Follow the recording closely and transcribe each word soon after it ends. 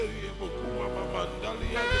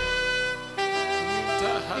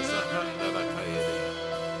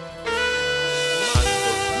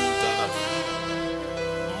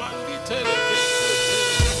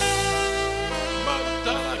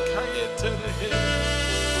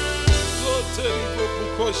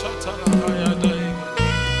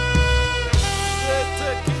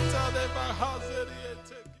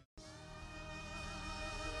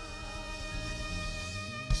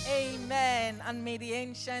Amen. And may the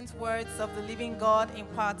ancient words of the living God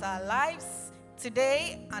impart our lives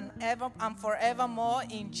today and ever and forevermore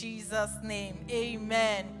in Jesus' name.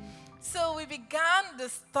 Amen. So we began the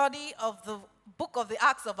study of the book of the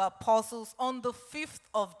Acts of Apostles on the 5th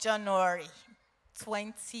of January,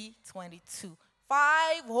 2022.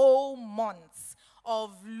 5 whole months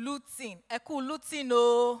of looting. Eku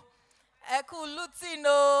lutino. Eku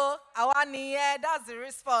lutino. Awaniye, that's the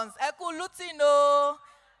response. Eku lutino.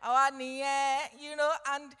 Awaniye,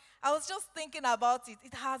 and I was just thinking about it.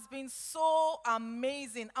 It has been so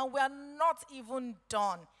amazing, and we are not even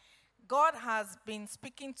done. God has been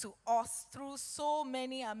speaking to us through so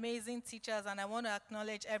many amazing teachers, and I want to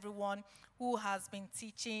acknowledge everyone who has been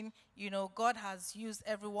teaching. God has used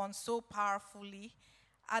everyone so powerfully.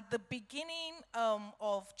 At the beginning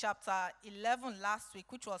of chapter 11 last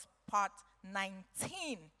week, which was part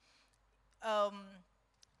 19,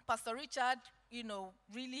 Pastor Richard,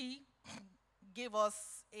 really gave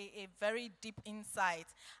us a very deep insight.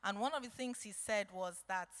 And one of the things he said was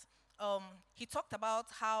that he talked about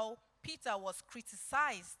how Peter was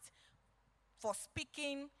criticized for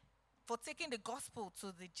taking the gospel to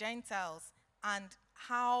the Gentiles, and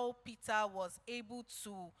how Peter was able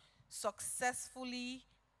to successfully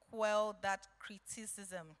quell that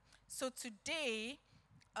criticism. So today,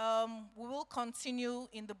 we will continue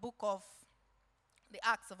in the book of the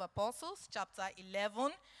Acts of Apostles, chapter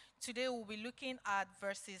 11. Today we'll be looking at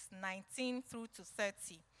verses 19 through to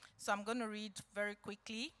 30. So I'm going to read very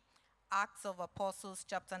quickly Acts of Apostles,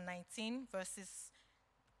 chapter 11, verses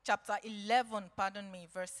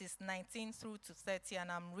 19 through to 30,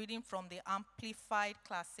 and I'm reading from the Amplified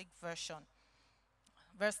Classic Version.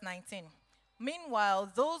 Verse 19.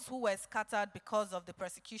 Meanwhile, those who were scattered because of the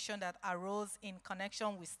persecution that arose in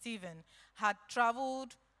connection with Stephen had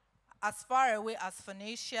traveled as far away as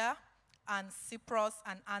Phoenicia and Cyprus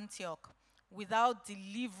and Antioch, without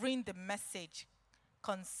delivering the message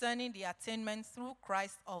concerning the attainment through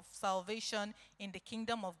Christ of salvation in the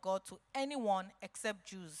kingdom of God to anyone except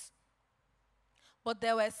Jews. But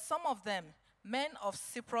there were some of them, men of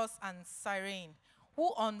Cyprus and Cyrene,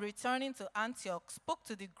 who on returning to Antioch spoke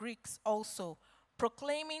to the Greeks also,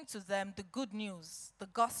 proclaiming to them the good news, the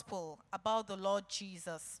gospel about the Lord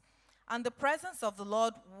Jesus. And the presence of the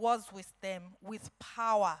Lord was with them with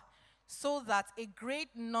power, so that a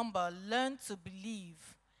great number learned to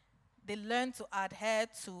believe. They learned to adhere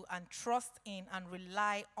to and trust in and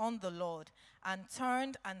rely on the Lord, and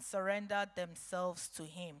turned and surrendered themselves to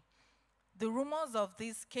him. The rumors of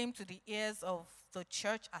this came to the ears of the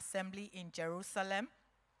church assembly in Jerusalem,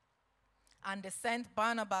 and they sent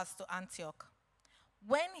Barnabas to Antioch.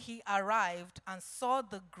 When he arrived and saw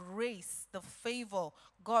the grace, the favor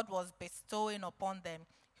God was bestowing upon them,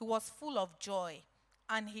 he was full of joy,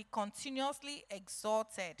 and he continuously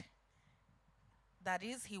exhorted. That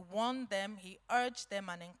is, he warned them, he urged them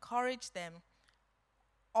and encouraged them,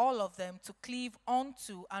 all of them, to cleave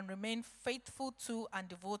unto and remain faithful to and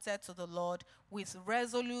devoted to the Lord with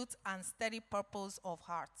resolute and steady purpose of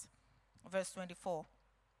heart. Verse 24.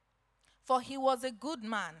 For he was a good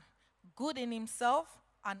man, good in himself,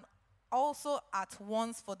 and also at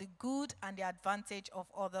once for the good and the advantage of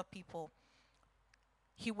other people.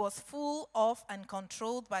 He was full of and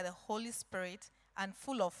controlled by the Holy Spirit and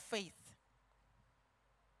full of faith.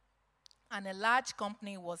 And a large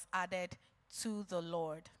company was added to the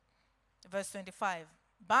Lord. Verse 25.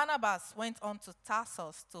 Barnabas went on to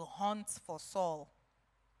Tarsus to hunt for Saul.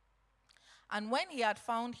 And when he had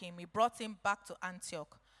found him, he brought him back to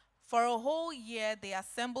Antioch. For a whole year they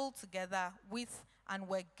assembled together with and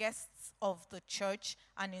were guests of the church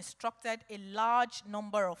and instructed a large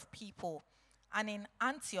number of people. And in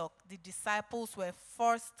Antioch the disciples were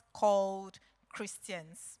first called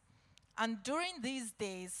Christians. And during these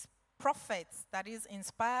days, prophets, that is,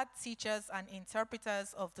 inspired teachers and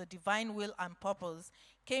interpreters of the divine will and purpose,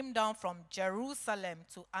 came down from Jerusalem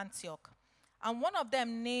to Antioch. And one of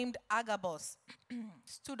them, named Agabus,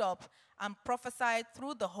 stood up and prophesied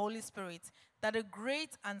through the Holy Spirit that a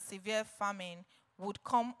great and severe famine would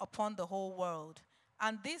come upon the whole world.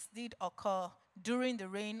 And this did occur during the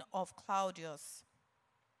reign of Claudius.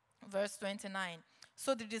 Verse 29.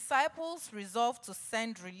 So the disciples resolved to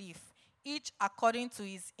send relief, each according to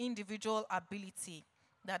his individual ability.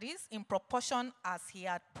 That is, in proportion as he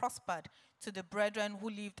had prospered to the brethren who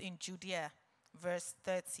lived in Judea. Verse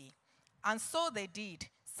 30. And so they did,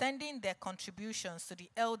 sending their contributions to the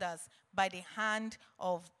elders by the hand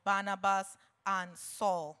of Barnabas and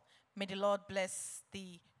Saul. May the Lord bless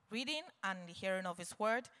the reading and the hearing of his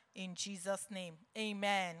word in Jesus' name.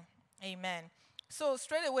 Amen. Amen. So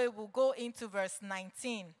straight away we'll go into verse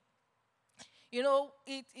 19. You know,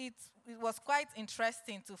 it was quite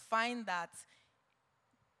interesting to find that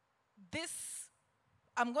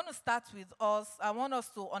I'm going to start with us. I want us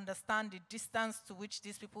to understand the distance to which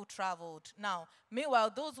these people traveled. Now, meanwhile,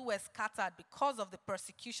 those who were scattered because of the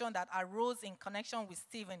persecution that arose in connection with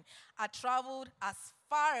Stephen had traveled as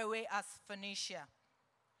far away as Phoenicia.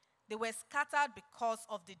 They were scattered because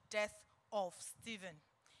of the death of Stephen.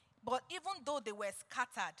 But even though they were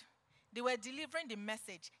scattered, they were delivering the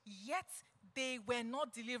message, yet they were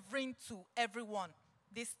not delivering to everyone.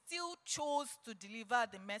 They still chose to deliver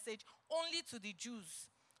the message only to the Jews.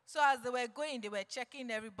 So as they were going, they were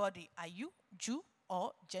checking everybody. Are you Jew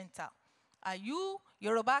or Gentile? Are you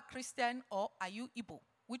Yoruba Christian or are you Igbo?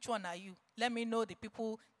 Which one are you? Let me know the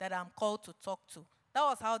people that I'm called to talk to. That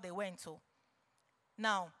was how they went to.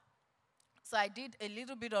 Now, so I did a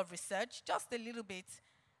little bit of research, just a little bit,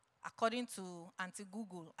 according to Auntie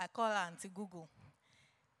Google. I call her Auntie Google.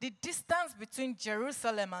 The distance between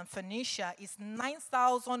Jerusalem and Phoenicia is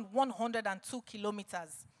 9,102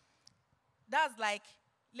 kilometers. That's like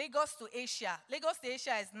Lagos to Asia. Lagos to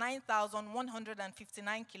Asia is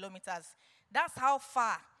 9,159 kilometers. That's how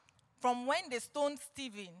far from when they stoned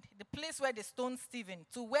Stephen, the place where they stoned Stephen,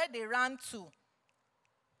 to where they ran to,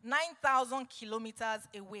 9,000 kilometers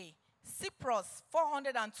away. Cyprus,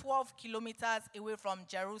 412 kilometers away from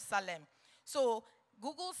Jerusalem. So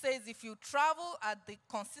Google says if you travel at the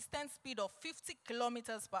consistent speed of 50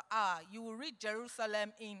 kilometers per hour, you will reach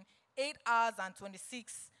Jerusalem in 8 hours and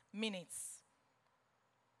 26 minutes.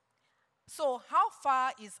 So how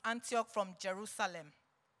far is Antioch from Jerusalem?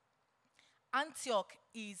 Antioch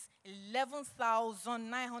is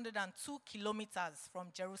 11,902 kilometers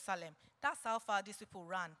from Jerusalem. That's how far these people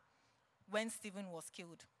ran when Stephen was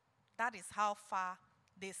killed. That is how far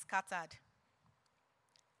they scattered.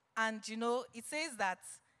 And you know, it says that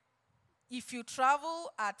if you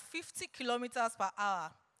travel at 50 kilometers per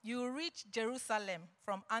hour, you will reach Jerusalem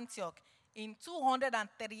from Antioch in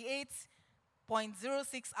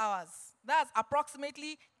 238.06 hours. That's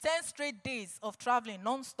approximately 10 straight days of traveling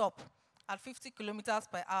non-stop at 50 kilometers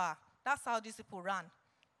per hour. That's how these people ran,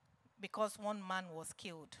 because one man was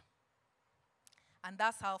killed. And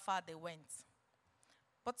that's how far they went.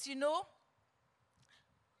 But you know,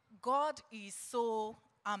 God is so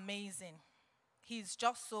amazing. He's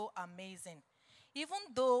just so amazing. Even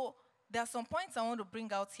though there are some points I want to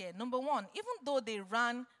bring out here. Number one, even though they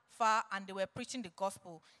ran far and they were preaching the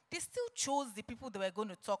gospel, they still chose the people they were going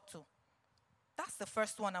to talk to. That's the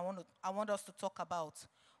first one I want us to talk about.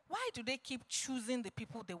 Why do they keep choosing the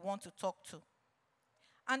people they want to talk to?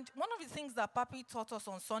 And one of the things that Papi taught us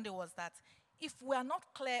on Sunday was that if we are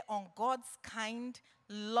not clear on God's kind,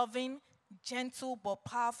 loving, gentle but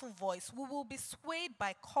powerful voice, we will be swayed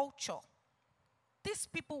by culture. These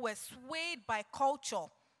people were swayed by culture.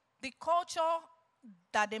 The culture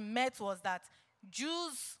that they met was that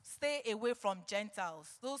Jews stay away from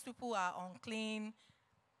Gentiles. Those people are unclean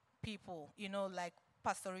people, you know, like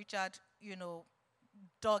Pastor Richard, you know,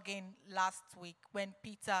 dug in last week when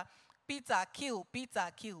Peter, kill,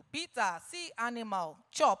 Peter, see animal,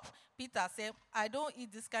 chop. Peter said, I don't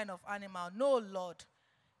eat this kind of animal, no Lord.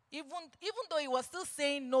 Even though he was still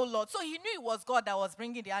saying no Lord. So he knew it was God that was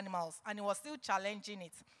bringing the animals, and he was still challenging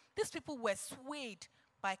it. These people were swayed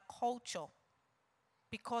by culture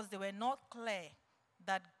because they were not clear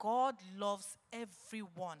that God loves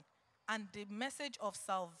everyone, and the message of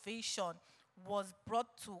salvation was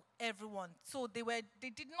brought to everyone. So they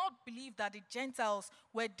did not believe that the Gentiles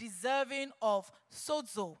were deserving of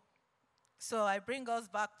sozo. So I bring us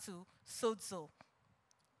back to sozo.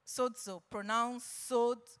 Sozo, pronounced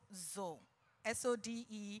sozo,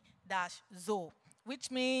 S-O-D-E-zo,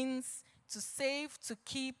 which means to save, to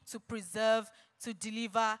keep, to preserve, to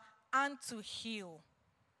deliver, and to heal.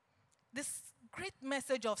 This great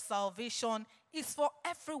message of salvation is for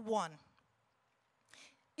everyone.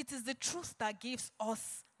 It is the truth that gives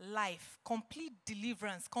us life, complete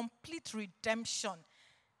deliverance, complete redemption.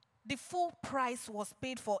 The full price was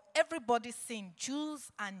paid for everybody's sin,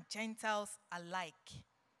 Jews and Gentiles alike.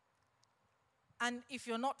 And if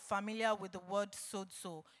you're not familiar with the word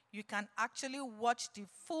sozo, you can actually watch the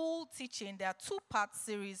full teaching. There are 2-part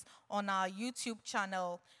series on our YouTube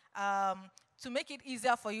channel. To make it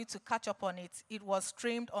easier for you to catch up on it, it was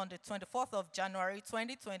streamed on the 24th of January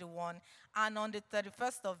 2021 and on the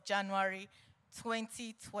 31st of January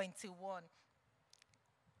 2021.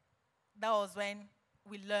 That was when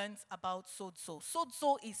we learned about sozo.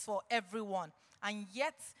 Sozo is for everyone. And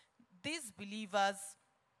yet, these believers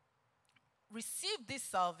received this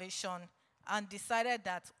salvation and decided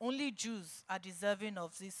that only Jews are deserving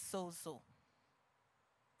of this sozo.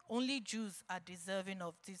 Only Jews are deserving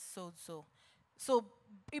of this sozo. So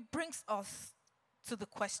it brings us to the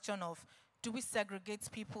question of, do we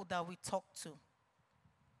segregate people that we talk to?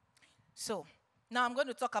 So now I'm going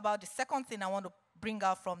to talk about the second thing I want to bring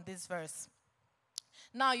out from this verse.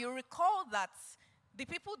 Now you recall that the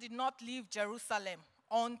people did not leave Jerusalem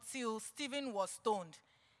until Stephen was stoned.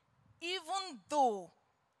 Even though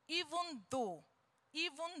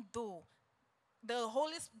the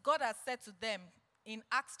Holy God has said to them in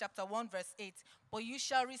Acts chapter 1 verse 8, but you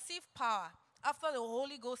shall receive power after the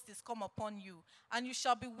Holy Ghost is come upon you, and you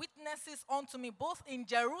shall be witnesses unto me both in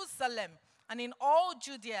Jerusalem and in all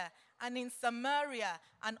Judea and in Samaria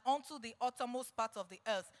and unto the uttermost part of the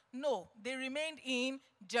earth. No, they remained in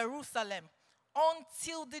Jerusalem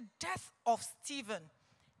until the death of Stephen.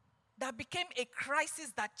 That became a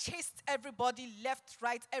crisis that chased everybody left,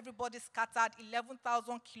 right, everybody scattered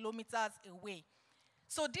 11,000 kilometers away.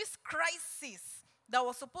 So this crisis that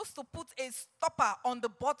was supposed to put a stopper on the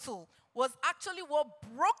bottle was actually what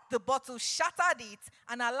broke the bottle, shattered it,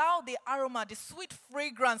 and allowed the aroma, the sweet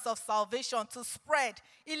fragrance of salvation to spread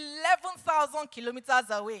 11,000 kilometers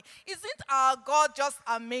away. Isn't our God just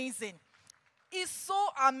amazing? He's so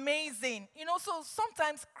amazing. So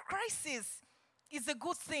sometimes crisis is a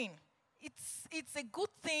good thing. It's a good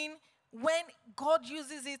thing when God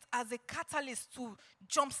uses it as a catalyst to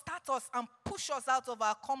jumpstart us and push us out of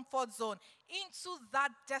our comfort zone into that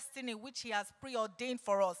destiny which he has preordained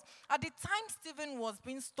for us. At the time Stephen was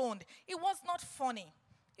being stoned, it was not funny.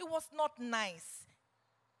 It was not nice.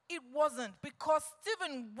 It wasn't, because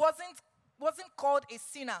Stephen wasn't called a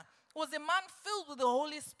sinner. He was a man filled with the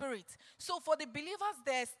Holy Spirit. So for the believers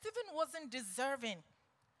there, Stephen wasn't deserving.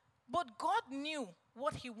 But God knew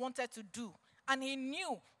what he wanted to do. And he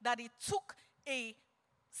knew that it took a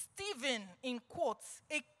Stephen, in quotes,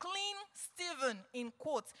 a clean Stephen, in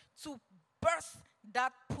quotes, to birth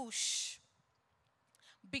that push.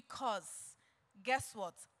 Because, guess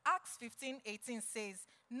what? Acts 15:18 says,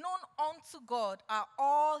 known unto God are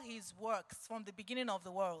all his works from the beginning of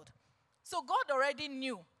the world. So God already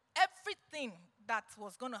knew everything that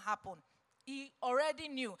was going to happen. He already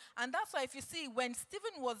knew. And that's why if you see, when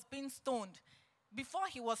Stephen was being stoned, before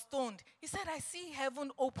he was stoned, he said, I see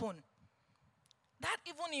heaven open. That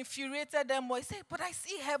even infuriated them more. He said, but I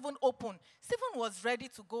see heaven open. Stephen was ready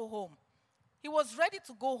to go home. He was ready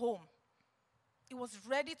to go home. He was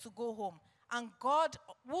ready to go home. And God,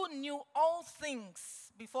 who knew all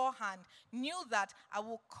things beforehand, knew that I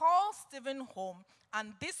will call Stephen home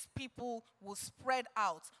and these people will spread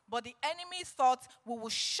out. But the enemy thought we will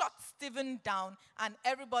shut Stephen down and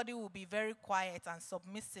everybody will be very quiet and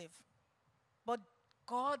submissive. But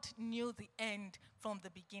God knew the end from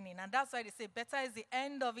the beginning. And that's why they say, better is the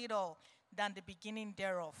end of it all than the beginning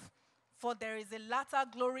thereof. For there is a latter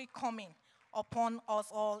glory coming upon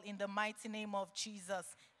us all in the mighty name of Jesus.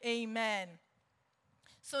 Amen.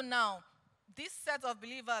 So now, this set of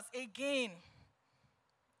believers, again,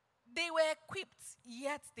 they were equipped,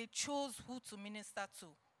 yet they chose who to minister to.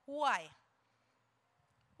 Why?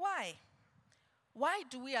 Why? Why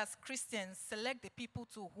do we as Christians select the people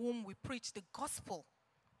to whom we preach the gospel?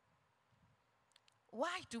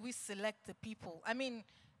 Why do we select the people? I mean,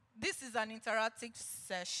 this is an interactive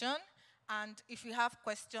session, and if you have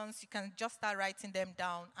questions, you can just start writing them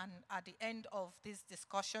down, and at the end of this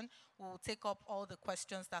discussion, we will take up all the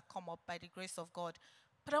questions that come up by the grace of God.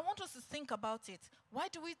 But I want us to think about it. Why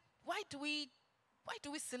do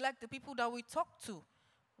we select the people that we talk to?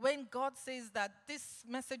 When God says that this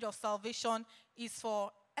message of salvation is for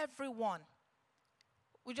everyone,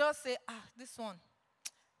 we just say, this one,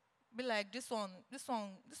 be like, this one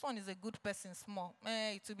is a good person, small.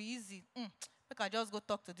 It will be easy. Make I just go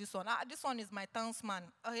talk to this one. This one is my townsman.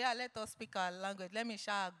 Oh yeah, let us speak our language. Let me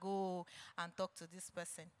go and talk to this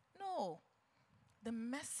person. No. The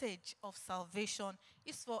message of salvation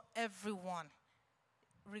is for everyone.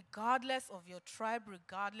 Regardless of your tribe,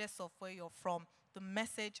 regardless of where you're from, the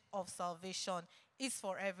message of salvation is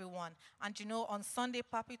for everyone. And on Sunday,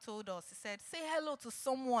 Papi told us, he said, say hello to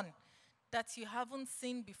someone that you haven't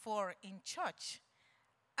seen before in church.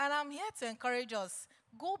 And I'm here to encourage us.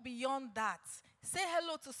 Go beyond that. Say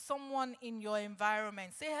hello to someone in your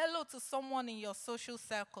environment. Say hello to someone in your social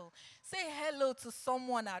circle. Say hello to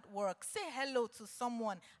someone at work. Say hello to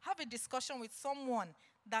someone. Have a discussion with someone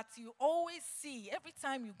that you always see. Every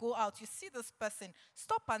time you go out, you see this person.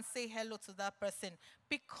 Stop and say hello to that person,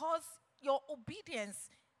 because your obedience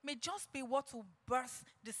may just be what will birth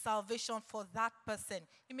the salvation for that person.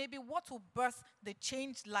 It may be what will birth the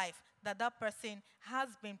changed life that that person has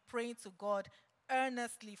been praying to God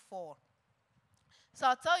earnestly for. So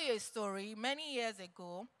I'll tell you a story. Many years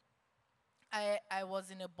ago, I was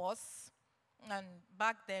in a bus, and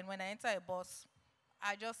back then when I enter a bus,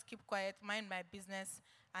 I just keep quiet, mind my business,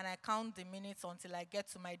 and I count the minutes until I get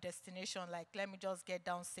to my destination, like, let me just get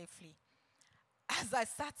down safely. As I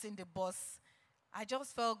sat in the bus, I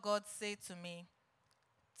just felt God say to me,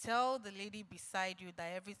 tell the lady beside you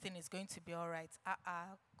that everything is going to be all right.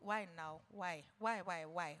 Why now? Why?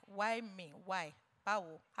 Why me? Why?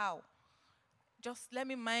 How? Just let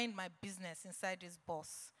me mind my business inside this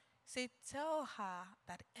bus. Say, tell her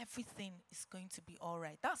that everything is going to be all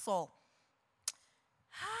right. That's all.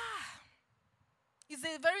 It's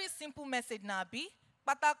a very simple message, Nabi.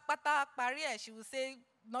 Patak, paria. She will say,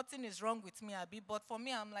 nothing is wrong with me, Abi. But for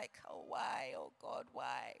me, I'm like, oh, why? Oh, God,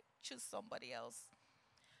 why? Choose somebody else.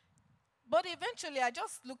 But eventually, I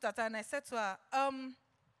just looked at her and I said to her,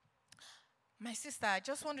 my sister, I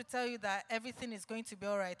just want to tell you that everything is going to be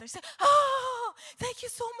all right. And she said, oh, thank you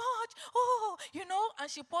so much. Oh, and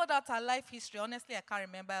she poured out her life history. Honestly, I can't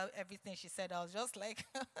remember everything she said. I was just like,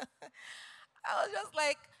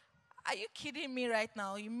 are you kidding me right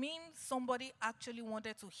now? You mean somebody actually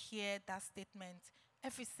wanted to hear that statement?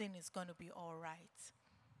 Everything is going to be all right.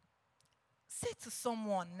 Say to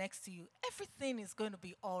someone next to you, everything is going to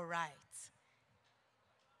be all right.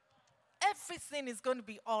 Everything is going to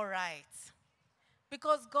be all right.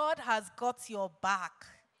 Because God has got your back.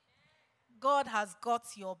 God has got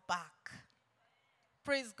your back.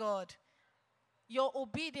 Praise God. Your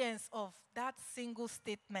obedience of that single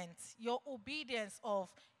statement, your obedience of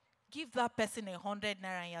give that person 100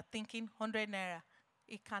 naira and you're thinking 100 naira,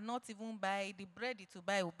 it cannot even buy, the bread it will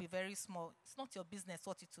buy will be very small. It's not your business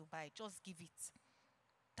what it will buy. Just give it.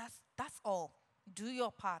 That's all. Do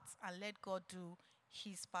your part and let God do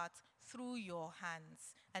his part through your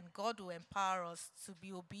hands. And God will empower us to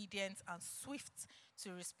be obedient and swift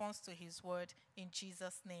to respond to his word in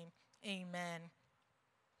Jesus' name. Amen.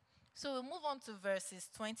 So we'll move on to verses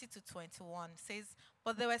 20 to 21. It says,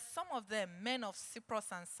 but there were some of them, men of Cyprus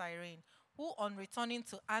and Cyrene, who on returning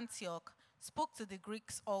to Antioch spoke to the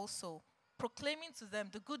Greeks also, proclaiming to them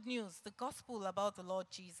the good news, the gospel about the Lord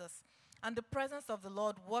Jesus. And the presence of the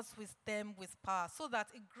Lord was with them with power, so that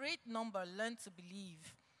a great number learned to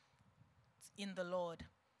believe in the Lord.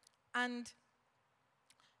 And,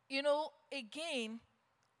 again,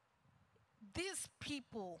 these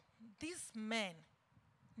people, these men,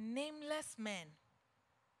 nameless men,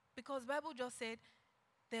 because Bible just said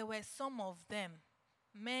there were some of them,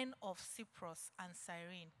 men of Cyprus and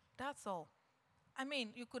Cyrene. That's all. I mean,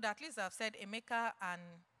 you could at least have said Emeka and,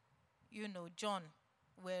 John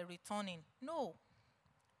were returning. No.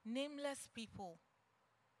 Nameless people.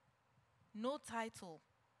 No title.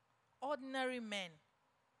 Ordinary men.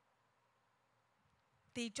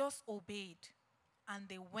 They just obeyed and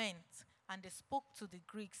they went and they spoke to the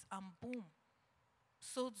Greeks and boom.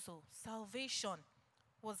 Sozo, salvation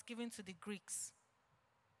was given to the Greeks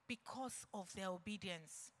because of their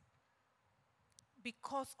obedience.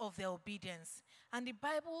 Because of their obedience. And the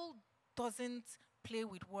Bible doesn't play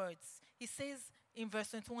with words. It says in verse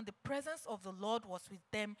 21, the presence of the Lord was with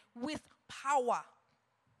them with power.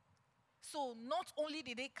 So not only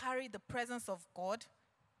did they carry the presence of God,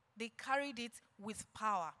 they carried it with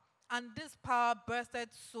power. And this power birthed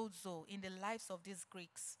sozo in the lives of these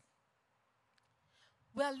Greeks.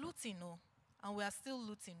 We are looting, and we are still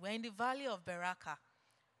looting. We're in the valley of Beraka.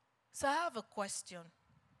 So I have a question.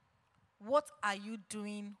 What are you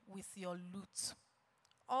doing with your loot?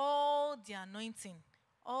 All the anointing,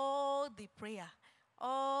 all the prayer,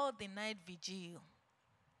 all the night vigil,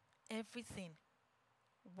 everything.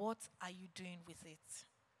 What are you doing with it?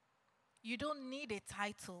 You don't need a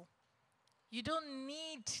title. You don't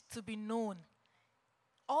need to be known.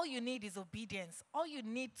 All you need is obedience. All you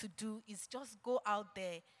need to do is just go out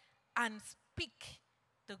there and speak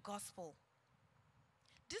the gospel.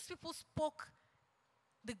 These people spoke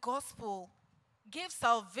the gospel, gave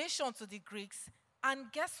salvation to the Greeks,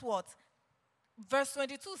 and guess what? Verse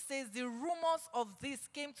 22 says, the rumors of this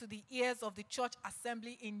came to the ears of the church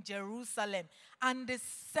assembly in Jerusalem, and they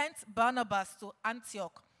sent Barnabas to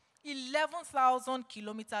Antioch, 11,000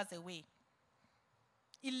 kilometers away.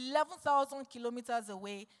 11,000 kilometers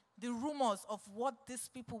away, the rumors of what these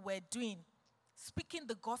people were doing, speaking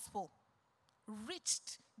the gospel,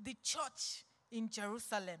 reached the church in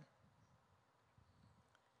Jerusalem.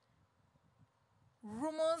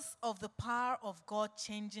 Rumors of the power of God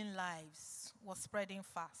changing lives was spreading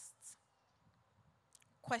fast.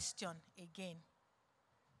 Question again.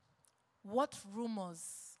 What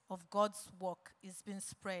rumors of God's work is being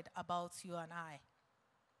spread about you and I?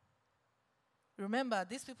 Remember,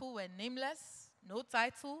 these people were nameless, no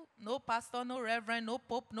title, no pastor, no reverend, no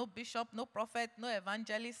pope, no bishop, no prophet, no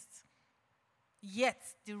evangelist. Yet,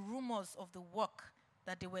 the rumors of the work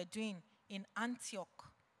that they were doing in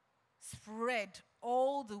Antioch spread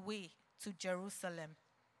all the way to Jerusalem.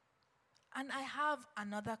 And I have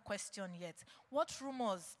another question yet. What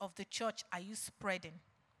rumors of the church are you spreading?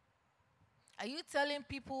 Are you telling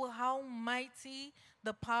people how mighty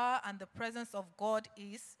the power and the presence of God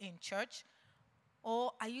is in church?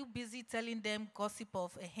 Or are you busy telling them gossip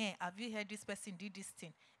of, have you heard this person did this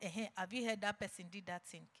thing? Have you heard that person did that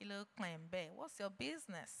thing? Kilo Klembe, what's your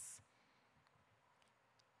business?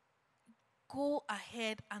 Go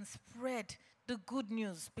ahead and spread the good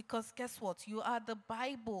news, because guess what? You are the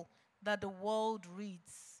Bible that the world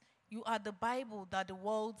reads. You are the Bible that the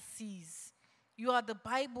world sees. You are the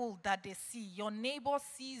Bible that they see. Your neighbor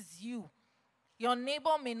sees you. Your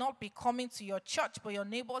neighbor may not be coming to your church, but your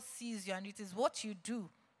neighbor sees you, and it is what you do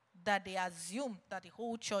that they assume that the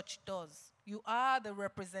whole church does. You are the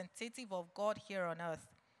representative of God here on earth.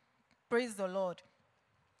 Praise the Lord.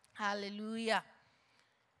 Hallelujah.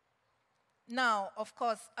 Now, of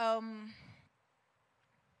course,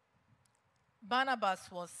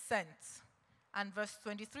 Barnabas was sent. And verse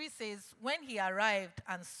 23 says, when he arrived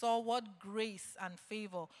and saw what grace and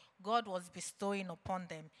favor God was bestowing upon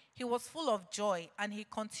them, he was full of joy, and he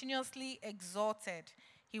continuously exhorted.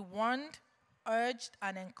 He warned, urged,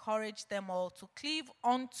 and encouraged them all to cleave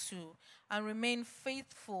unto and remain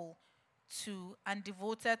faithful to and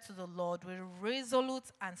devoted to the Lord with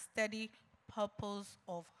resolute and steady purpose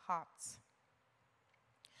of heart.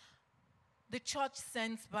 The church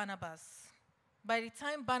sends Barnabas. By the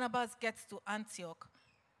time Barnabas gets to Antioch,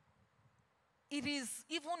 it is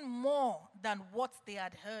even more than what they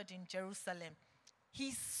had heard in Jerusalem.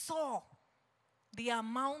 He saw the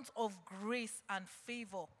amount of grace and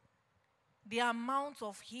favor, the amount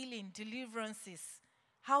of healing, deliverances,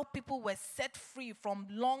 how people were set free from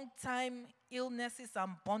long-time illnesses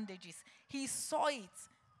and bondages. He saw it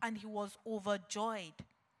and he was overjoyed.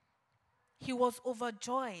 He was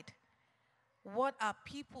overjoyed. What are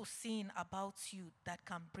people seeing about you that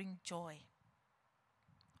can bring joy?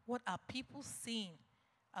 What are people seeing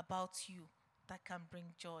about you that can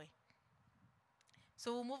bring joy?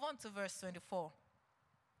 So we'll move on to verse 24.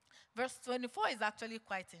 Verse 24 is actually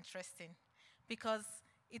quite interesting because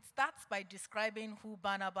it starts by describing who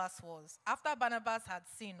Barnabas was. After Barnabas had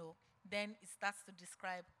seen, then it starts to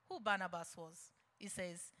describe who Barnabas was. It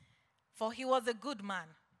says, for he was a good man.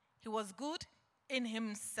 He was good in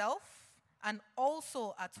himself, and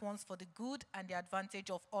also at once for the good and the advantage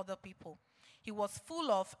of other people. He was full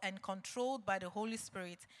of and controlled by the Holy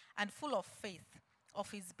Spirit and full of faith, of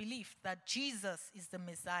his belief that Jesus is the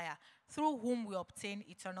Messiah, through whom we obtain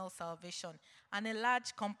eternal salvation. And a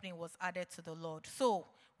large company was added to the Lord. So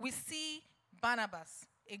we see Barnabas,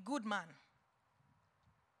 a good man.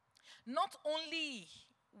 Not only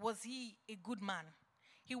was he a good man,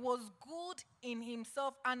 he was good in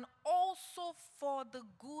himself and also for the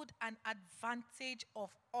good and advantage of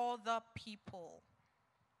other people.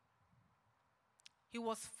 He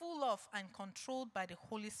was full of and controlled by the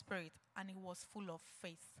Holy Spirit, and he was full of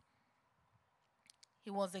faith.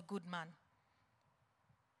 He was a good man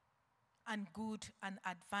and good and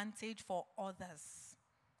advantage for others.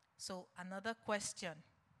 So another question.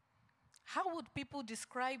 How would people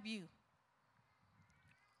describe you?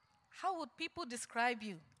 How would people describe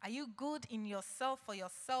you? Are you good in yourself for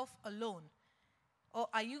yourself alone? Or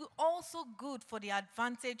are you also good for the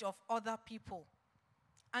advantage of other people?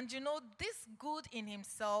 And this good in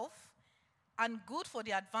himself and good for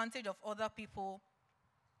the advantage of other people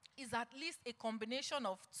is at least a combination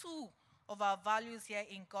of two of our values here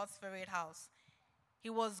in God's Spirit House. He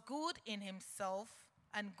was good in himself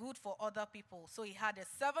and good for other people. So he had a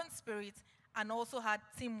servant spirit and also had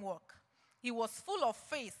teamwork. He was full of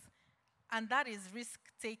faith, and that is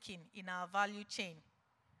risk-taking in our value chain.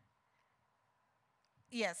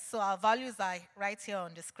 Yes, so our values are right here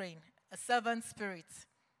on the screen. A servant spirit.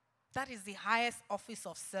 That is the highest office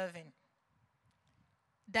of serving.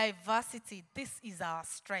 Diversity. This is our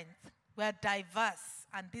strength. We're diverse,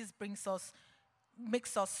 and this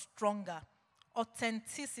makes us stronger.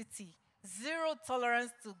 Authenticity. Zero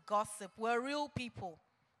tolerance to gossip. We're real people.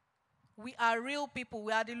 We are real people.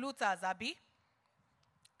 We are the looters, Abi.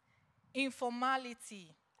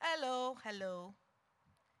 Informality. Hello, hello.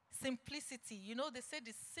 Simplicity. You know, they say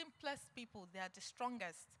the simplest people, they are the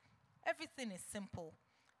strongest. Everything is simple.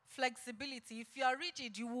 Flexibility. If you are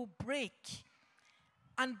rigid, you will break.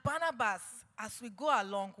 And Barnabas, as we go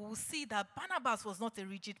along, we will see that Barnabas was not a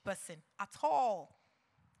rigid person at all.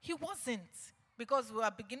 He wasn't. Because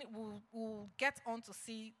we'll get on to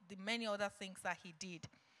see the many other things that he did.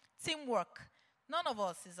 Teamwork. None of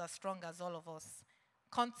us is as strong as all of us.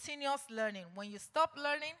 Continuous learning. When you stop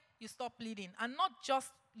learning, you stop leading. And not just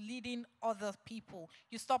leading other people.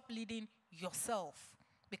 You stop leading yourself.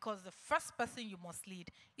 Because the first person you must lead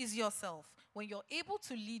is yourself. When you're able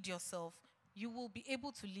to lead yourself, you will be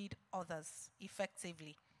able to lead others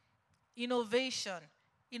effectively. Innovation.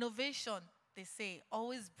 Innovation, they say,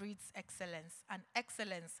 always breeds excellence. And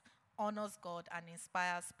excellence honors God and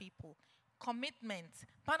inspires people. Commitment.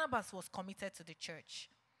 Barnabas was committed to the church.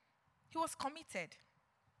 He was committed.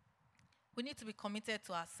 We need to be committed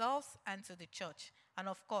to ourselves and to the church. And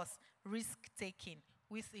of course, risk-taking,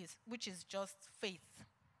 which is just faith.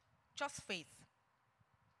 Just faith.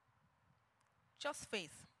 Just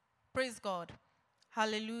faith. Praise God.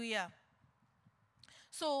 Hallelujah.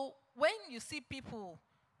 So when you see people,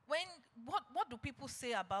 what do people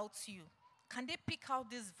say about you? Can they pick out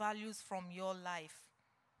these values from your life?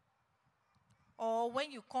 Or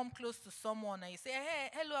when you come close to someone and you say, hey,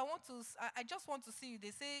 hello, I just want to see you. They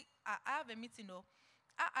say, I have a meeting,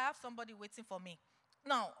 I have somebody waiting for me.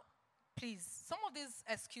 Now, please, some of these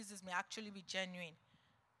excuses may actually be genuine.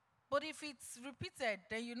 But if it's repeated,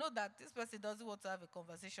 then you know that this person doesn't want to have a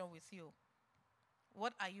conversation with you.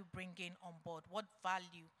 What are you bringing on board? What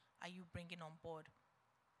value are you bringing on board?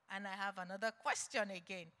 And I have another question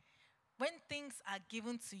again. When things are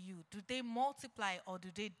given to you, do they multiply or do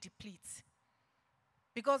they deplete?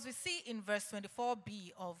 Because we see in verse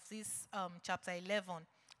 24b of this chapter 11,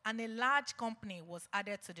 and a large company was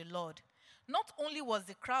added to the Lord. Not only was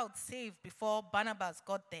the crowd saved before Barnabas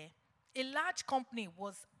got there, a large company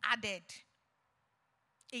was added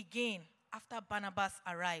again after Barnabas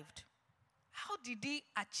arrived. How did he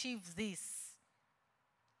achieve this?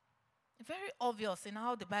 Very obvious in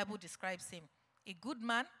how the Bible describes him. A good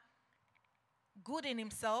man, good in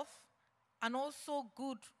himself, and also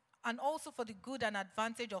for the good and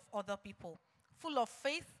advantage of other people, full of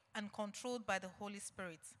faith and controlled by the Holy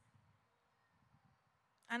Spirit.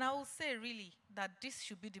 And I will say really that this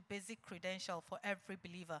should be the basic credential for every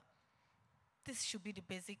believer. This should be the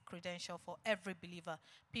basic credential for every believer.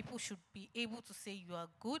 People should be able to say you are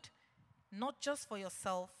good, not just for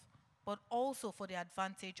yourself, but also for the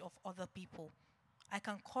advantage of other people. I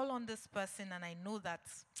can call on this person and I know that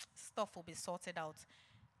stuff will be sorted out.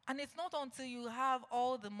 And it's not until you have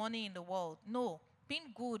all the money in the world. No,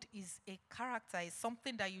 being good is a character, is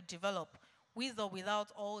something that you develop with or without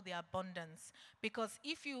all the abundance. Because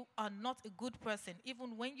if you are not a good person,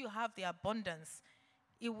 even when you have the abundance,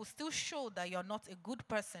 it will still show that you're not a good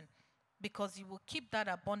person, because you will keep that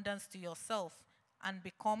abundance to yourself and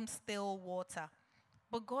become stale water.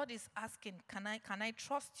 But God is asking, can I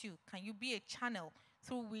trust you? Can you be a channel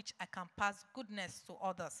through which I can pass goodness to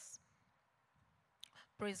others?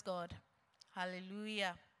 Praise God.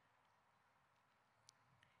 Hallelujah.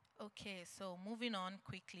 Okay, so moving on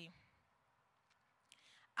quickly.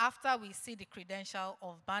 After we see the credential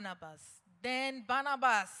of Barnabas, then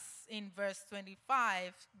Barnabas in verse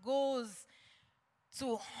 25 goes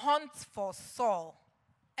to hunt for Saul.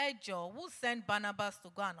 Ejo, who sent Barnabas to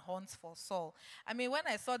go and hunt for Saul? I mean, when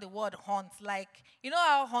I saw the word hunt, like, you know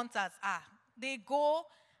how hunters are? They go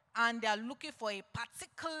and they are looking for a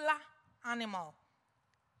particular animal.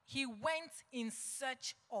 He went in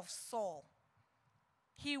search of Saul.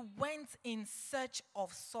 He went in search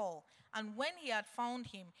of Saul. And when he had found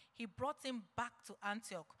him, he brought him back to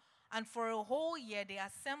Antioch. And for a whole year, they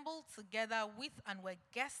assembled together with and were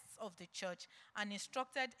guests of the church and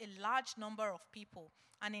instructed a large number of people.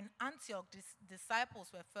 And in Antioch,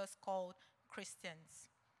 disciples were first called Christians.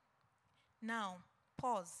 Now,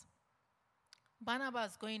 pause.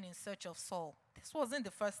 Barnabas going in search of Saul. This wasn't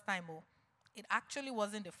the first time. It actually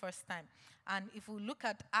wasn't the first time. And if we look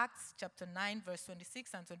at Acts chapter 9, verse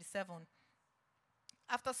 26 and 27,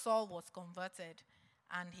 after Saul was converted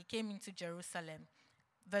and he came into Jerusalem,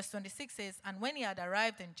 verse 26 says, and when he had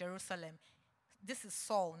arrived in Jerusalem, this is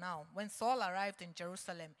Saul now. When Saul arrived in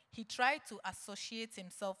Jerusalem, he tried to associate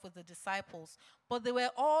himself with the disciples, but they were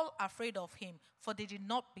all afraid of him, for they did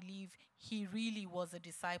not believe he really was a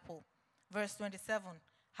disciple. Verse 27,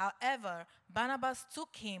 however, Barnabas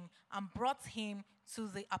took him and brought him to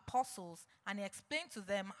the apostles, and he explained to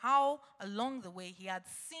them how along the way he had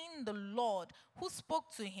seen the Lord who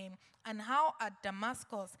spoke to him, and how at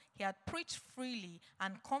Damascus he had preached freely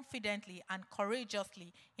and confidently and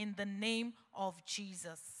courageously in the name of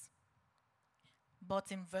Jesus.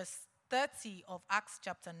 But in verse 30 of Acts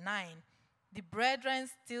chapter 9, the brethren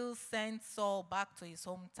still sent Saul back to his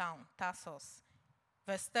hometown, Tarsus.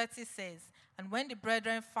 Verse 30 says, and when the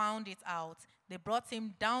brethren found it out, they brought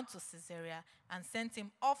him down to Caesarea and sent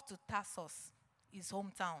him off to Tarsus, his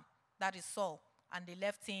hometown, that is Saul, and they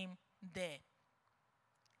left him there.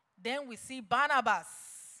 Then we see Barnabas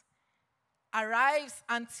arrives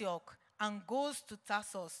Antioch and goes to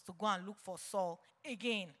Tarsus to go and look for Saul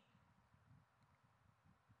again.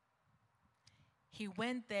 He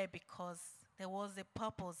went there because there was a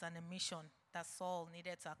purpose and a mission that Saul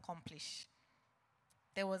needed to accomplish.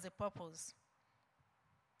 There was a purpose.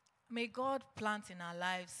 May God plant in our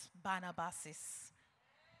lives Barnabases,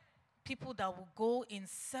 people that will go in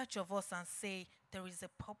search of us and say, there is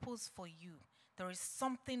a purpose for you. There is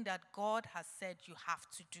something that God has said you have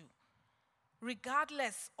to do.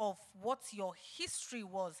 Regardless of what your history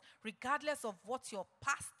was, regardless of what your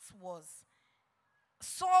past was.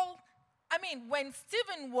 When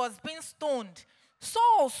Stephen was being stoned,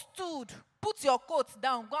 Saul stood, put your coat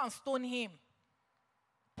down, go and stone him.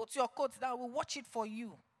 Put your coat down, we'll watch it for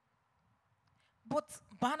you. But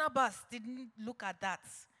Barnabas didn't look at that.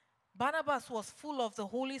 Barnabas was full of the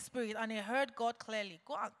Holy Spirit and he heard God clearly.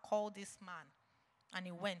 Go and call this man. And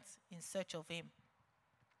he went in search of him.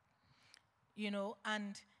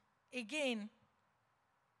 And again,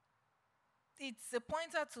 it's a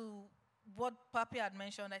pointer to what Papi had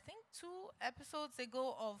mentioned, I think 2 episodes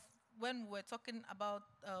ago, of when we were talking about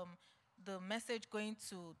the message going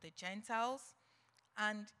to the Gentiles.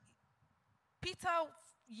 And Peter,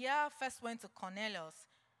 first went to Cornelius,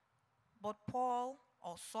 but Paul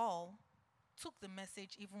or Saul took the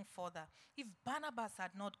message even further. If Barnabas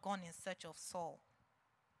had not gone in search of Saul,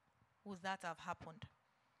 would that have happened?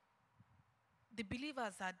 The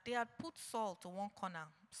believers they had put Saul to one corner.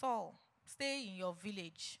 Saul, stay in your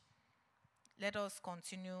village. Let us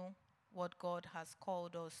continue what God has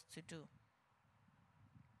called us to do.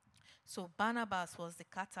 So Barnabas was the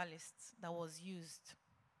catalyst that was used.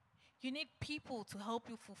 You need people to help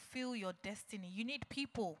you fulfill your destiny. You need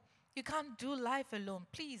people. You can't do life alone.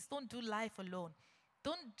 Please don't do life alone.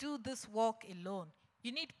 Don't do this work alone.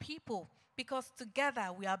 You need people, because together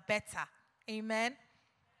we are better. Amen?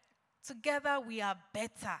 Together we are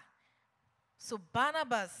better. So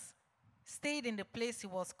Barnabas stayed in the place he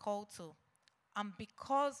was called to. And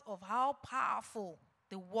because of how powerful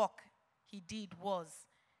the work he did was,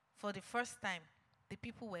 for the first time, the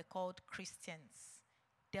people were called Christians.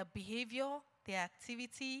 Their behavior, their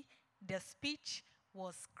activity, their speech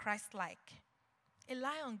was Christ-like. A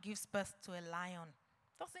lion gives birth to a lion.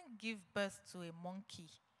 Doesn't give birth to a monkey.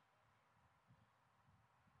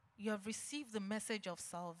 You have received the message of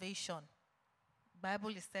salvation. The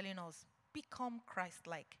Bible is telling us, become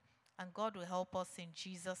Christ-like. And God will help us in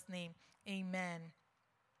Jesus' name. Amen.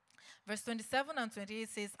 Verse 27 and 28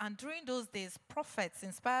 says, and during those days, prophets,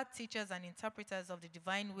 inspired teachers and interpreters of the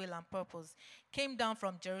divine will and purpose came down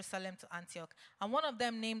from Jerusalem to Antioch. And one of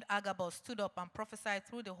them, named Agabus, stood up and prophesied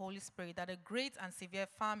through the Holy Spirit that a great and severe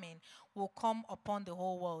famine will come upon the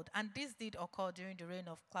whole world. And this did occur during the reign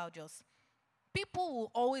of Claudius. People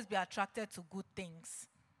will always be attracted to good things.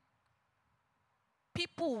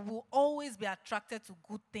 People will always be attracted to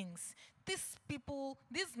good things.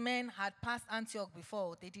 These men had passed Antioch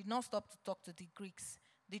before. They did not stop to talk to the Greeks.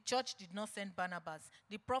 The church did not send Barnabas.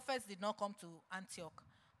 The prophets did not come to Antioch.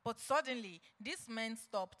 But suddenly, these men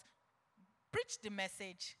stopped, preached the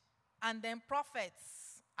message, and then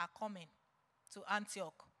prophets are coming to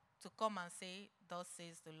Antioch to come and say, thus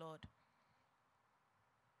says the Lord.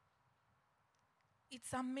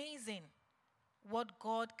 It's amazing what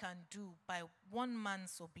God can do by one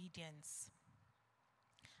man's obedience.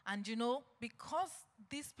 And because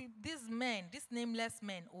these nameless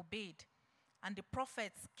men obeyed, and the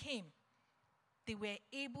prophets came, they were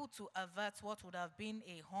able to avert what would have been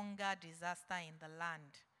a hunger disaster in the land.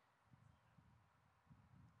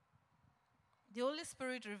 The Holy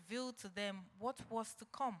Spirit revealed to them what was to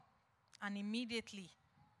come, and immediately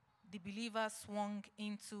the believers swung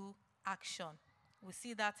into action. We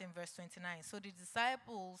see that in verse 29. So the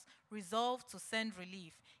disciples resolved to send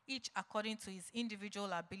relief, each according to his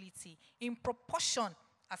individual ability, in proportion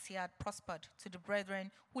as he had prospered, to the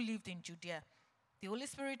brethren who lived in Judea. The Holy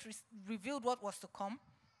Spirit revealed what was to come.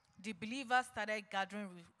 The believers started gathering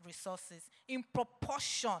resources in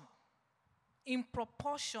proportion in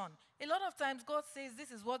proportion. A lot of times God says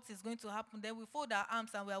this is what is going to happen. Then we fold our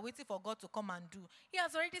arms and we are waiting for God to come and do. He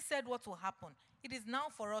has already said what will happen. It is now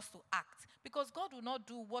for us to act, because God will not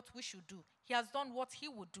do what we should do. He has done what he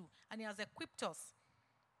would do, and he has equipped us.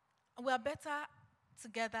 We are better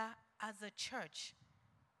together as a church.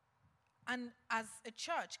 And as a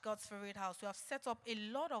church, God's Favorite House, we have set up a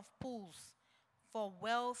lot of pools for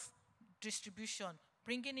wealth distribution,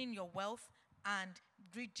 bringing in your wealth and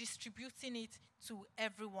redistributing it to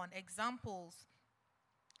everyone. Examples,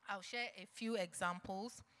 I'll share a few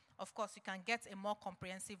examples. Of course, you can get a more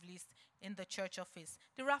comprehensive list in the church office.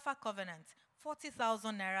 The Rapha Covenant,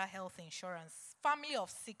 40,000 naira health insurance, family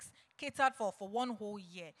of 6, catered for 1 whole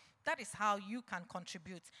year. That is how you can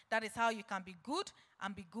contribute. That is how you can be good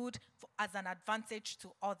and be good as an advantage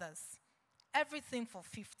to others. Everything for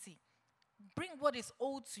 50. Bring what is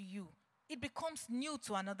owed to you. It becomes new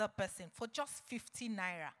to another person for just 50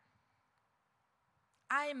 naira.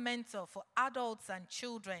 I mentor for adults and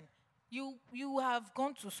children. You have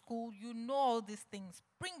gone to school, you know all these things.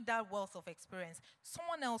 Bring that wealth of experience.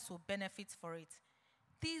 Someone else will benefit for it.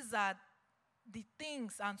 These are the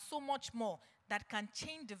things and so much more that can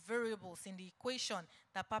change the variables in the equation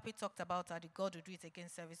that Papi talked about at the God Will Do It Again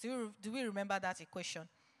service. Do we remember that equation?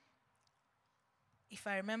 If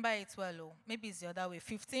I remember it well, maybe it's the other way.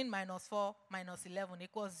 15 minus 4 minus 11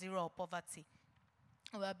 equals 0 or poverty.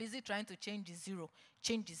 We are busy trying to change the 0.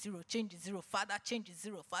 Change the 0, change the 0. Father, change the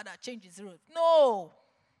 0. Father, change the 0. No!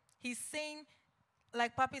 He's saying,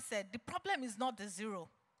 like Papi said, the problem is not the 0.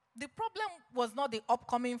 The problem was not the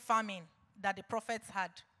upcoming famine that the prophets had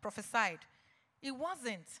prophesied. It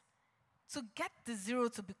wasn't. To get the 0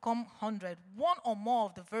 to become 100, one or more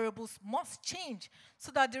of the variables must change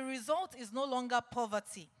so that the result is no longer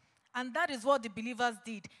poverty. And that is what the believers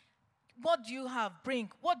did. What do you have? Bring.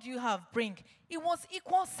 What do you have? Bring. It was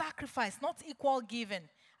equal sacrifice, not equal giving.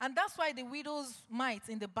 And that's why the widow's mite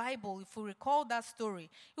in the Bible, if we recall that story,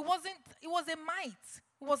 it was a mite.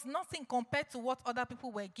 It was nothing compared to what other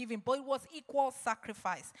people were giving, but it was equal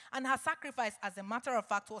sacrifice. And her sacrifice, as a matter of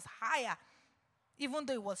fact, was higher, even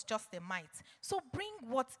though it was just a mite. So bring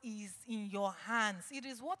what is in your hands. It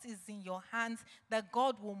is what is in your hands that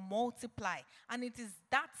God will multiply. And it is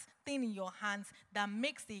that thing in your hands that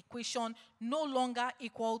makes the equation no longer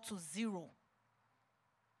equal to 0.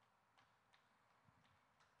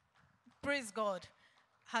 Praise God.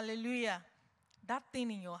 Hallelujah. That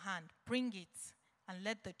thing in your hand, bring it and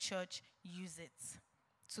let the church use it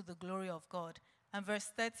to the glory of God. And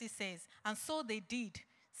verse 30 says, and so they did,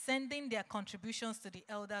 sending their contributions to the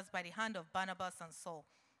elders by the hand of Barnabas and Saul.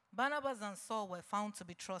 Barnabas and Saul were found to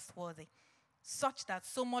be trustworthy, such that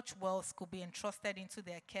so much wealth could be entrusted into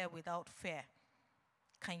their care without fear.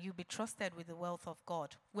 Can you be trusted with the wealth of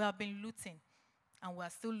God? We have been looting, and we are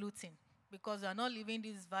still looting, because we are not living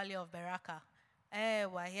this valley of Baraka. We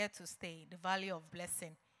are here to stay, the valley of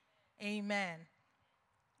blessing. Amen.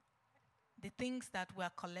 The things that we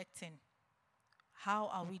are collecting, how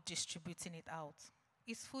are we distributing it out?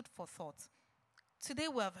 It's food for thought. Today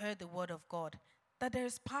we have heard the word of God, that there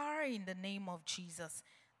is power in the name of Jesus.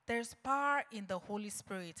 There's power in the Holy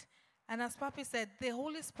Spirit. And as Papi said, the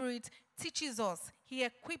Holy Spirit teaches us. He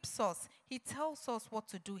equips us. He tells us what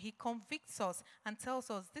to do. He convicts us and tells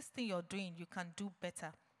us, this thing you're doing, you can do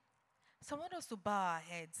better. So I want us to bow our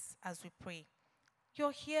heads as we pray.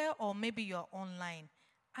 You're here, or maybe you're online,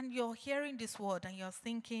 and you're hearing this word and you're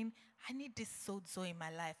thinking, I need this sozo in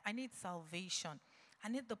my life. I need salvation. I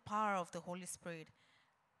need the power of the Holy Spirit.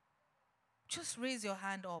 Just raise your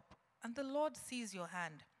hand up, and the Lord sees your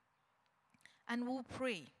hand. And we'll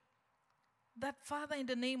pray that, Father, in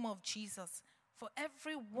the name of Jesus, for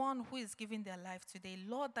everyone who is giving their life today,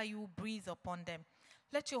 Lord, that you will breathe upon them.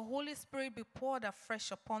 Let your Holy Spirit be poured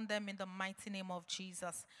afresh upon them in the mighty name of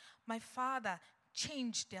Jesus. My Father,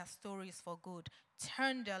 change their stories for good.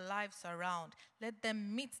 Turn their lives around. Let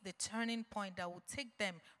them meet the turning point that will take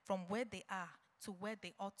them from where they are to where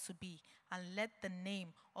they ought to be. And let the name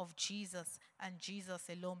of Jesus and Jesus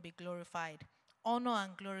alone be glorified. Honor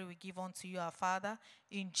and glory we give unto you, our Father.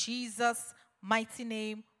 In Jesus' mighty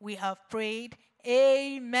name we have prayed.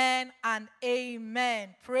 Amen and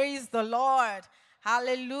amen. Praise the Lord.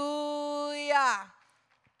 Hallelujah.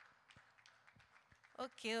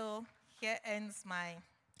 Okay, here ends my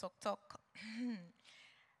talk.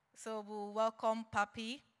 So we'll welcome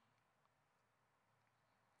Papi.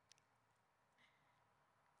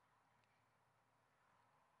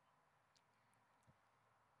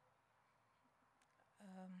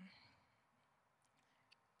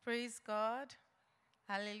 Praise God.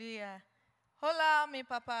 Hallelujah. Hola, mi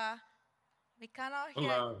papa. We cannot hear.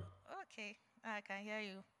 Hello. Okay, I can hear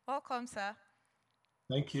you. Welcome, sir.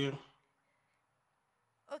 Thank you.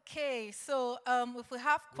 Okay, so if we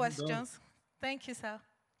have Well done. questions, thank you, sir.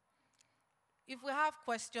 If we have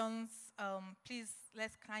questions, please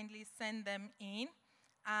let's kindly send them in.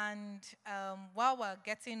 And while we're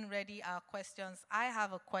getting ready our questions, I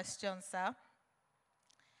have a question, sir,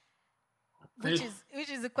 which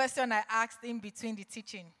Hey, is the question I asked in between the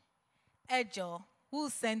teaching. Ejo, who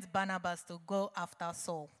sent Barnabas to go after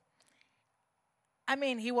Saul? I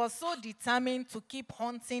mean, he was so determined to keep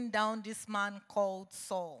hunting down this man called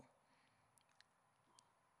Saul.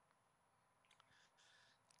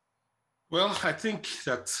 well, I think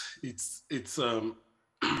that it's it's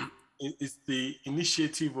the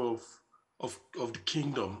initiative of the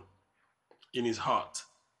kingdom in his heart,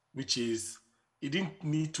 which is he didn't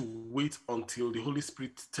need to wait until the Holy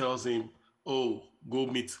Spirit tells him, "Oh, go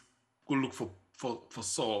look for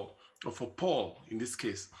Saul or for Paul in this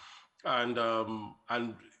case," and um,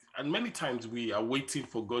 and and many times we are waiting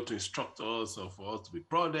for God to instruct us or for us to be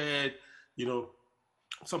prodded. You know,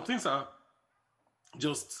 some things are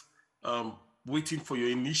just waiting for your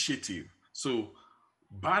initiative. So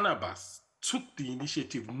Barnabas took the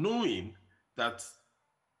initiative knowing that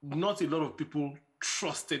not a lot of people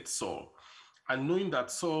trusted Saul, and knowing that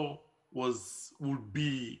Saul would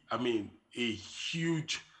be, I mean, a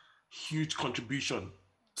huge contribution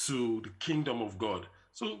to the kingdom of God.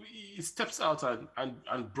 So he steps out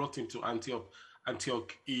and brought him to Antioch.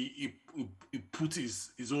 Antioch, he put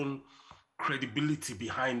his own credibility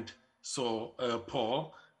behind Saul,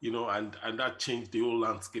 Paul, and that changed the whole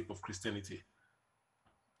landscape of Christianity.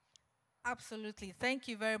 Absolutely. Thank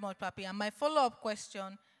you very much, Papi. And my follow up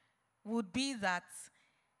question would be that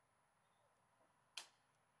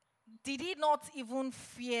did he not even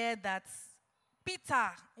fear that Peter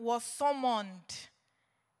was summoned?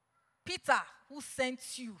 Peter, who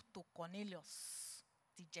sent you to Cornelius,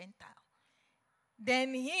 the Gentile.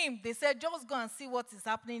 Then him, they said, just go and see what is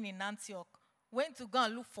happening in Antioch. Went to go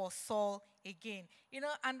and look for Saul again.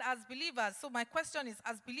 And as believers, so my question is,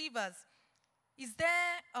 as believers, is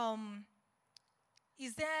there,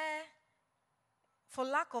 for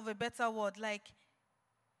lack of a better word, like,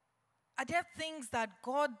 are there things that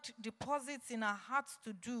God deposits in our hearts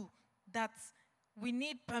to do that we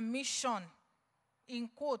need permission, in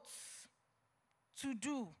quotes, to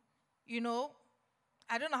do? You know,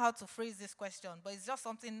 I don't know how to phrase this question, but it's just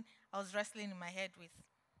something I was wrestling in my head with.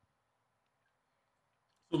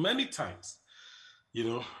 So many times, you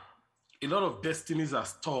know, a lot of destinies are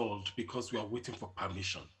stalled because we are waiting for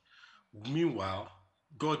permission. Meanwhile,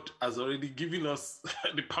 God has already given us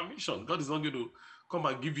the permission. God is not going to come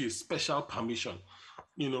and give you a special permission.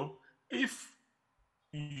 You know, if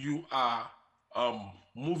you are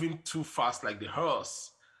moving too fast like the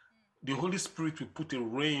horse, the Holy Spirit will put a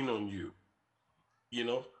rein on you, you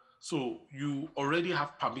know. So you already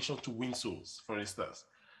have permission to win souls, for instance.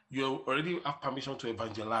 You already have permission to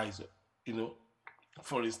evangelize, you know,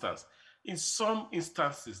 for instance. In some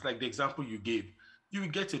instances, like the example you gave, you will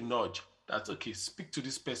get a nudge that, okay, speak to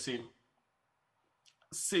this person,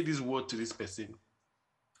 say this word to this person,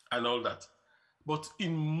 and all that. But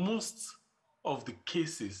in most of the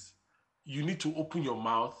cases, you need to open your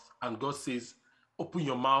mouth, and God says, open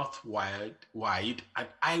your mouth wide, and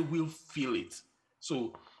I will fill it.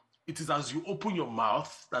 So it is as you open your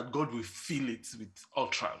mouth that God will fill it with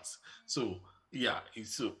utterance. So yeah,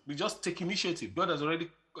 so we just take initiative. God has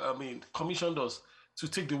already, I mean, commissioned us to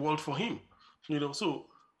take the world for Him. So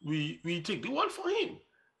we take the world for Him.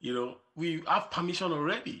 We have permission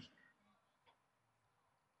already.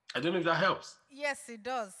 I don't know if that helps. Yes, it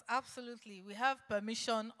does. Absolutely. We have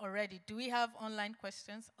permission already. Do we have online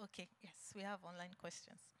questions? Okay, yes, we have online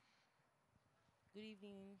questions. Good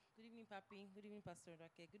evening. Good evening, Papi. Good evening, Pastor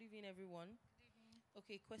Rake. Good evening, everyone.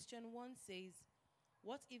 Okay, question one says,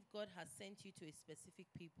 what if God has sent you to a specific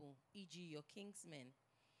people, e.g., your kingsmen,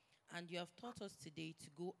 and you have taught us today to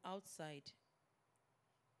go outside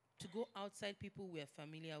people we are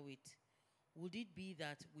familiar with? Would it be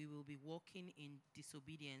that we will be walking in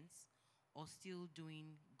disobedience or still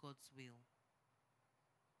doing God's will?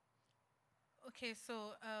 Okay,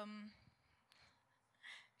 so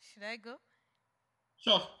should I go?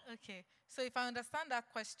 Sure. Okay, so if I understand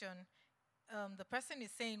that question, the person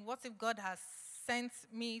is saying, what if God has sent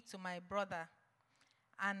me to my brother,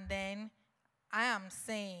 and then I am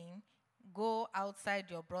saying, go outside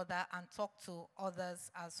your brother and talk to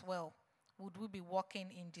others as well? Would we be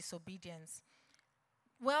walking in disobedience?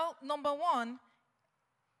 Well, number one,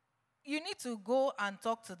 you need to go and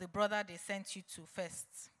talk to the brother they sent you to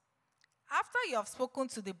first. After you have spoken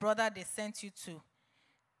to the brother they sent you to,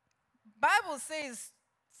 Bible says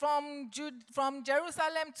from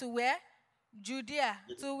Jerusalem to where? Judea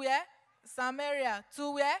to where? Samaria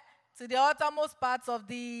to where? To the uttermost parts of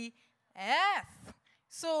the earth.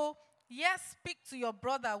 So, yes, speak to your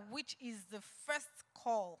brother, which is the first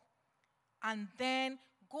call, and then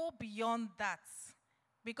go beyond that.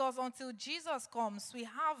 Because until Jesus comes, we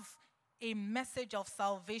have a message of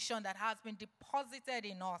salvation that has been deposited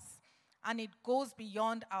in us, and it goes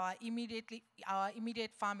beyond our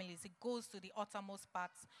immediate families. It goes to the uttermost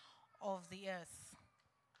parts of the earth.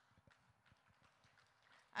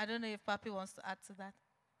 I don't know if Papi wants to add to that.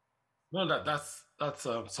 No, that's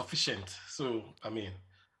sufficient. So I mean,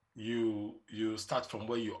 you start from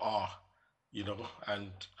where you are,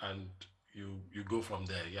 and you go from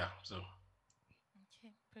there. Yeah. So.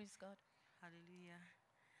 Okay, praise God. Hallelujah.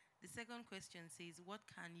 The second question says, what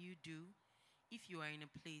can you do if you are in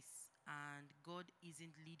a place and God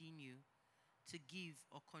isn't leading you to give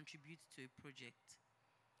or contribute to a project?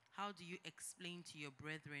 How do you explain to your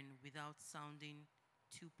brethren without sounding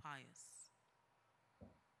too pious?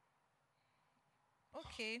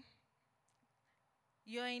 Okay.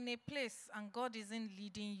 You're in a place and God isn't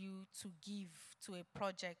leading you to give to a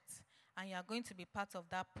project, and you are going to be part of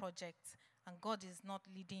that project, and God is not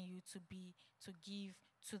leading you to give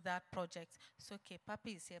to that project. So, okay,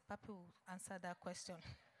 Papi is here. Papi will answer that question.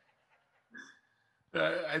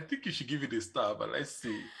 I think you should give it a star, but let's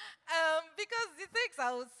see. Because the things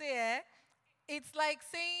I would say, it's like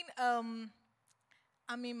saying,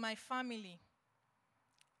 I'm in my family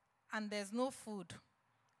and there's no food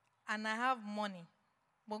and I have money,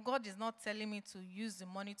 but God is not telling me to use the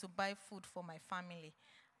money to buy food for my family.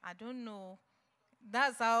 I don't know.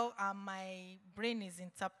 That's how my brain is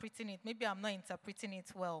interpreting it. Maybe I'm not interpreting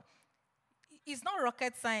it well. It's not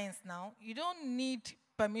rocket science now. You don't need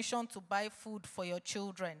permission to buy food for your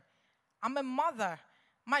children. I'm a mother.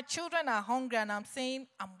 My children are hungry, and I'm saying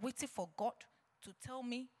I'm waiting for God to tell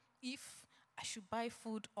me if I should buy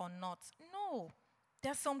food or not. No.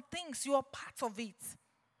 There's some things, you are part of it.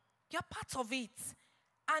 You're part of it.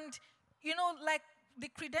 And, like the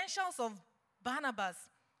credentials of Barnabas.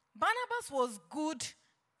 Barnabas was good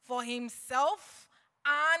for himself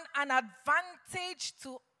and an advantage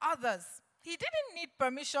to others. He didn't need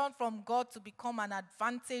permission from God to become an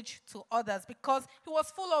advantage to others because he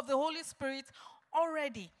was full of the Holy Spirit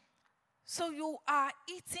already. So you are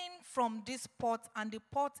eating from this pot and the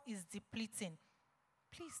pot is depleting.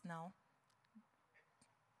 Please now,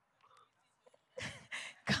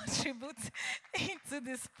 contribute into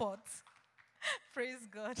this pot. Praise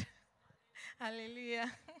God.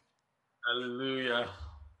 Hallelujah. Hallelujah.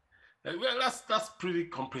 Well, that's pretty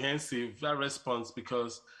comprehensive, that response,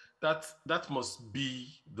 because that must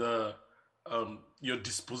be the your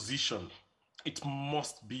disposition. It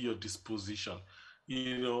must be your disposition.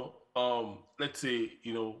 Let's say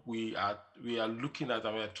we are looking at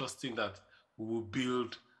and we are trusting that we will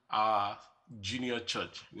build our junior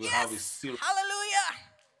church. We'll have a Hallelujah.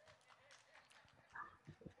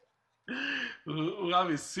 We'll have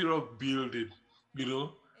a serious building,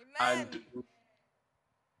 Amen.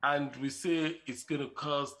 and we say it's going to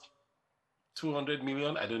cost 200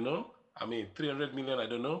 million, I don't know. 300 million, I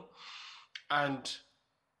don't know. And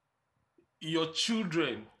your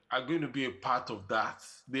children are going to be a part of that.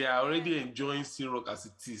 They are already enjoying Syrup as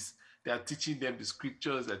it is. They are teaching them the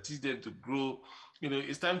scriptures, they're teaching them to grow.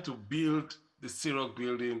 It's time to build the Syrup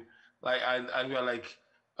building. And we are like,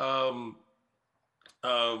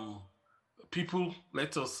 people,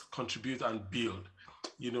 let us contribute and build,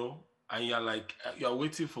 and you're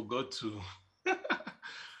waiting for God to.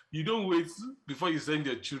 You don't wait before you send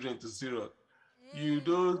your children to Syrup. You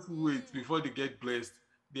don't wait before they get blessed.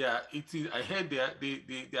 They are eating. I heard they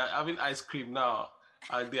are having ice cream now,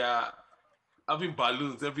 and they are having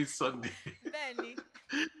balloons every Sunday. Barely.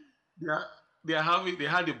 They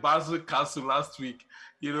had a Basel Council last week.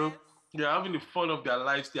 Yes. They're having the fun of their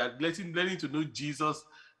lives. They are learning to know Jesus.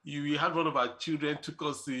 We had one of our children took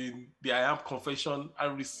us in the I Am Confession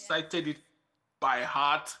and recited it by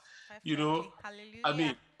heart.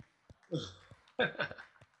 Hallelujah.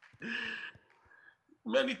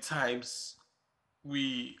 Many times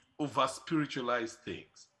we over spiritualize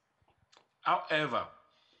things. However,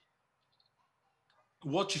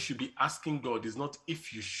 what you should be asking God is not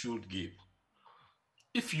if you should give.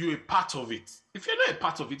 If you're a part of it. If you're not a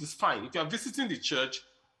part of it, it's fine. If you're visiting the church,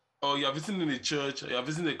 or you're visiting the church, or you're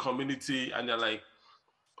visiting the community, and they're like,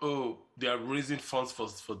 oh, they are raising funds for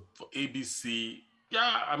ABC.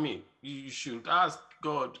 Yeah, you should ask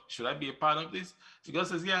God, should I be a part of this? If God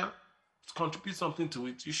says, yeah, contribute something to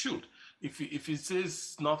it, you should. If it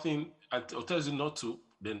says nothing or tells you not to,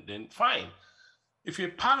 then fine. If you're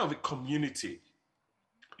part of a community,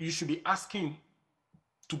 you should be asking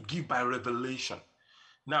to give by revelation.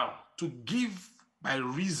 Now, to give by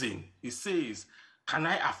reason, it says, can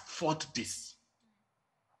I afford this?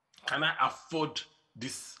 Can I afford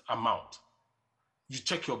this amount? You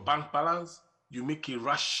check your bank balance, you make a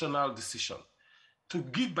rational decision. To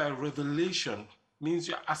give by revelation means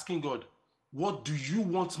you're asking God, what do you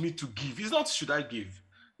want me to give? It's not should I give?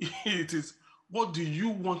 It is, what do you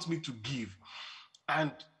want me to give?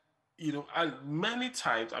 And, and many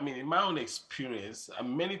times, in my own experience,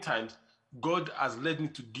 and many times, God has led me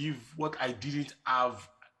to give what I didn't have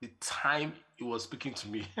the time He was speaking to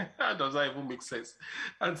me. That does not even make sense.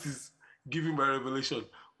 That is giving by revelation.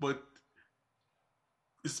 But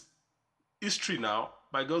it's history now.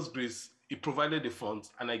 By God's grace, He provided the funds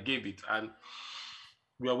and I gave it. And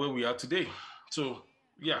we are where we are today. So,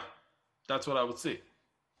 yeah, that's what I would say.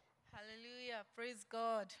 Hallelujah. Praise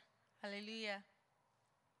God. Hallelujah.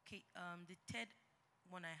 Okay, the third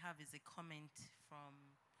one I have is a comment from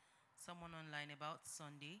someone online about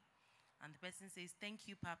Sunday. And the person says, thank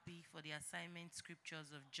you, Papi, for the assignment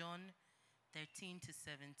scriptures of John 13 to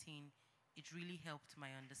 17. It really helped my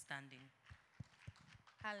understanding.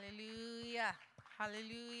 Hallelujah.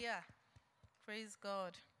 Hallelujah. Praise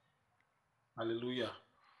God. Hallelujah.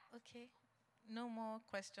 Okay. No more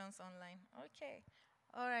questions online. Okay.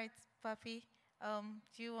 All right, Papi.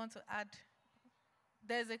 Do you want to add?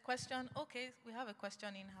 There's a question. Okay, we have a question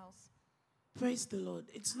in-house. Praise the Lord.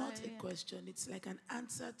 It's not a question. It's like an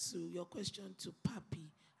answer to your question to Papi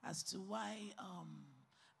as to why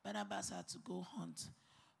Barnabas had to go hunt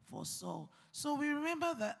for Saul. So we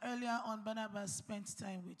remember that earlier on Barnabas spent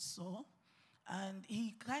time with Saul and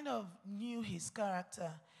he kind of knew his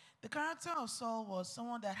character. The character of Saul was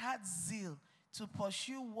someone that had zeal to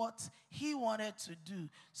pursue what he wanted to do.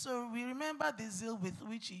 So we remember the zeal with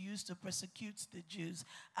which he used to persecute the Jews,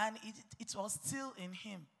 and it was still in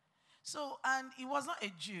him. So, and he was not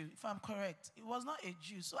a Jew, if I'm correct. He was not a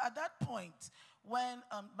Jew. So at that point, when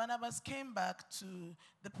Barnabas came back to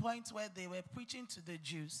the point where they were preaching to the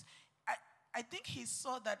Jews, I think he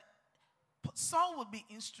saw that Saul would be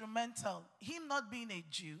instrumental, him not being a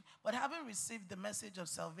Jew, but having received the message of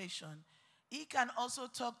salvation. He can also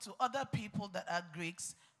talk to other people that are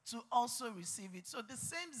Greeks to also receive it. So the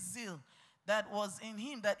same zeal that was in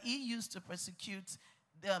him that he used to persecute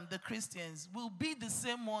the Christians will be the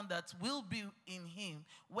same one that will be in him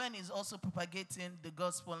when he's also propagating the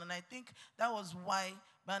gospel. And I think that was why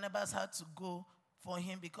Barnabas had to go for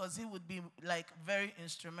him, because he would be like very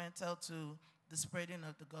instrumental to the spreading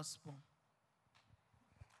of the gospel.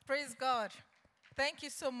 Praise God. Thank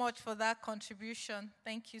you so much for that contribution.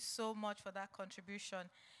 Thank you so much for that contribution.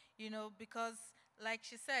 Because like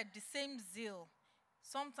she said, the same zeal.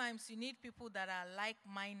 Sometimes you need people that are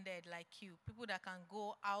like-minded like you, people that can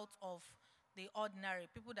go out of the ordinary,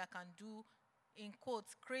 people that can do, in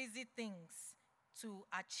quotes, crazy things to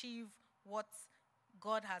achieve what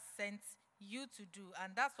God has sent you to do.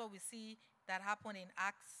 And that's what we see that happened in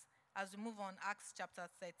Acts. As we move on, Acts chapter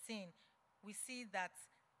 13, we see that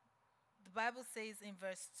the Bible says in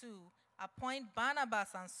verse 2, appoint Barnabas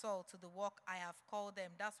and Saul to the work I have called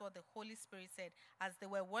them. That's what the Holy Spirit said. As they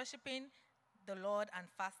were worshiping the Lord and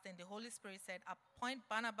fasting, the Holy Spirit said, appoint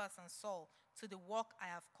Barnabas and Saul to the work I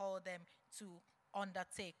have called them to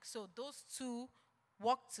undertake. So those two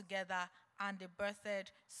worked together and they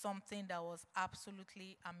birthed something that was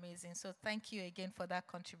absolutely amazing. So thank you again for that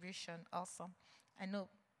contribution. Awesome. I know,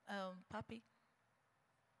 Papi?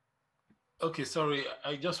 Okay, sorry.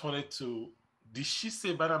 I just wanted to... Did she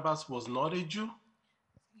say Barnabas was not a Jew?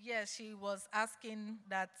 Yes, she was asking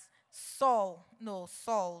that Saul,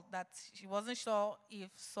 that she wasn't sure if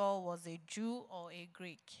Saul was a Jew or a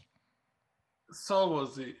Greek. Saul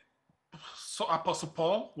was so Apostle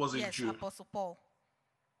Paul was a Jew. Yes, Apostle Paul.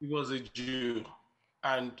 He was a Jew.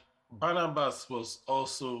 And Barnabas was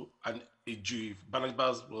also a Jew.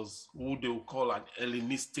 Barnabas was who they would call an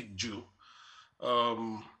Hellenistic Jew.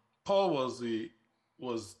 Paul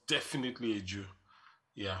was definitely a Jew.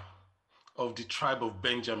 Yeah. Of the tribe of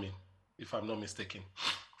Benjamin, if I'm not mistaken.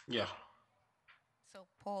 Yeah. So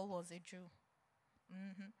Paul was a Jew.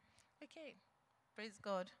 Mm-hmm. Okay. Praise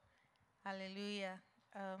God. Hallelujah.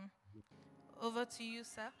 Over to you,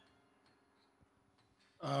 sir.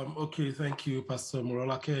 Okay, thank you, Pastor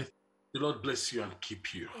Morolake. The Lord bless you and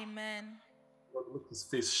keep you. Amen. Lord, make His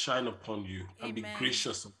face shine upon you and be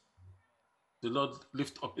gracious. The Lord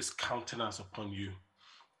lift up His countenance upon you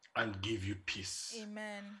and give you peace.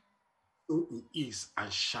 Amen. So it is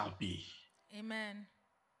and shall be. Amen.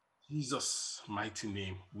 Jesus' mighty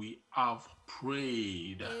name, we have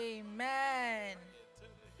prayed. Amen.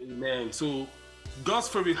 Amen. So, God's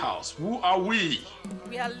favorite house, who are we?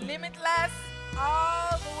 We are limitless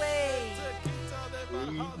all the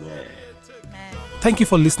Amen. Thank you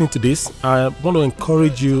for listening to this. I want to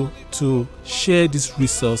encourage you to share this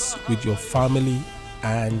resource with your family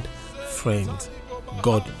and friends.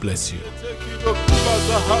 God bless you.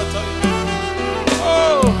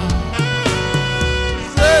 Oh.